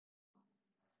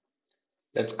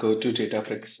Let's go to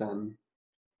Databricks and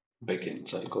begin.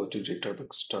 So I'll go to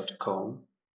databricks.com.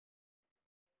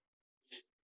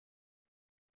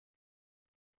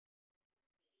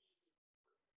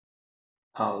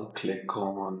 I'll click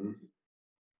on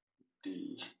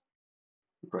the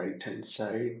right hand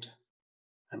side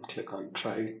and click on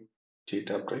Try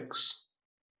Databricks.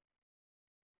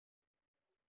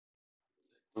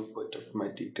 I'll put up my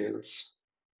details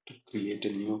to create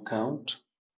a new account.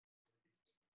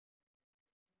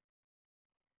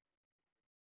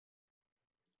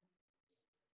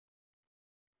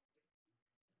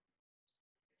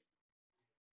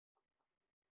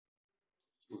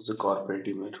 Use a corporate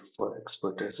email for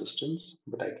expert assistance,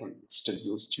 but I can still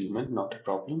use Gmail, not a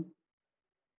problem.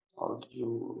 I'll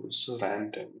use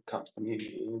random company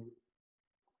name,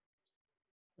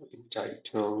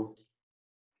 title,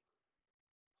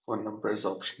 phone number is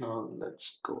optional.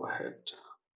 Let's go ahead.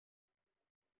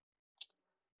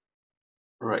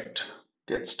 Right,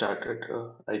 get started.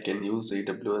 I can use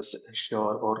AWS, Azure,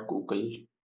 or Google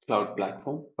Cloud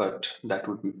Platform, but that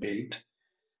would be paid.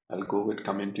 I'll go with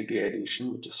Community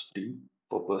Edition, which is free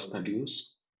for personal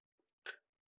use.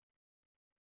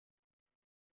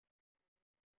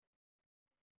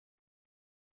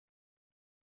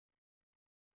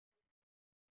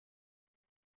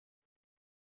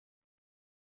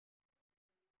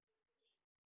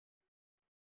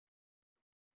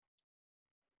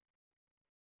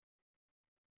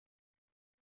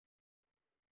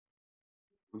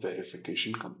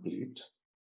 Verification complete.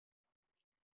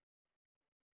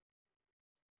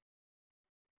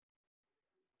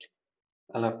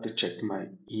 I'll have to check my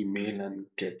email and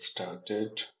get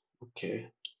started.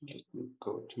 Okay, let me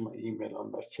go to my email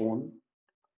on my phone.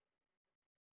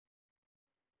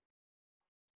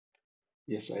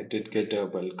 Yes, I did get a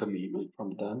welcome email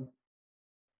from them.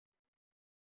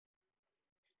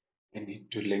 I need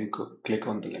to click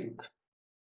on the link.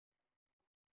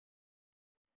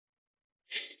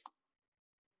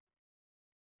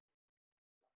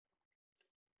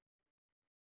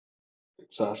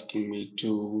 It's asking me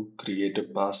to create a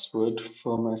password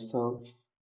for myself.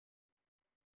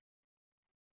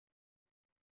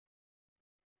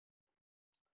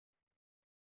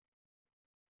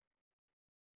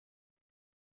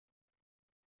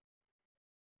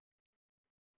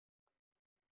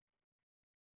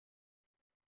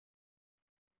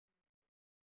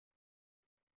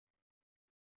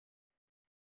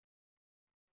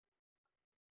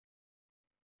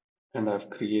 And I've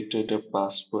created a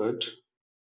password.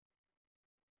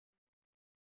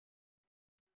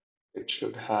 It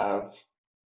should have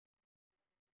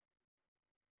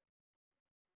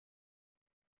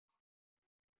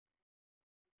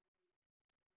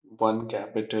one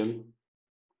capital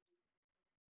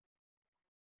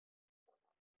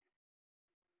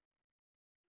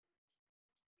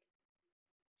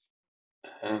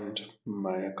and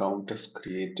my account is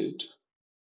created.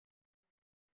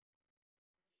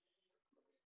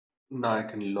 Now I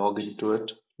can log into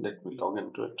it. Let me log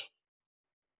into it.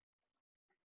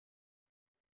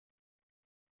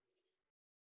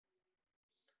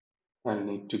 I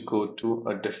need to go to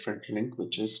a different link,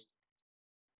 which is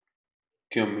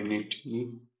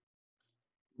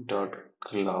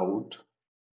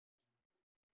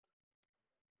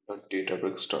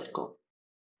community.cloud.databricks.com.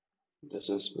 This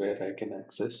is where I can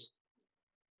access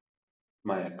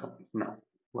my account now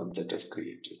once it is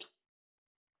created.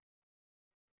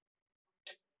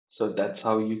 So that's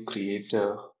how you create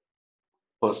a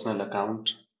personal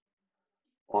account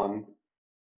on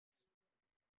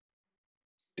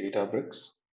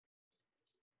Databricks.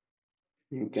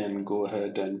 You can go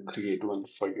ahead and create one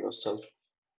for yourself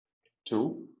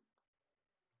too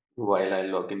while I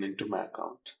log in into my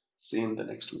account. See you in the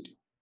next video.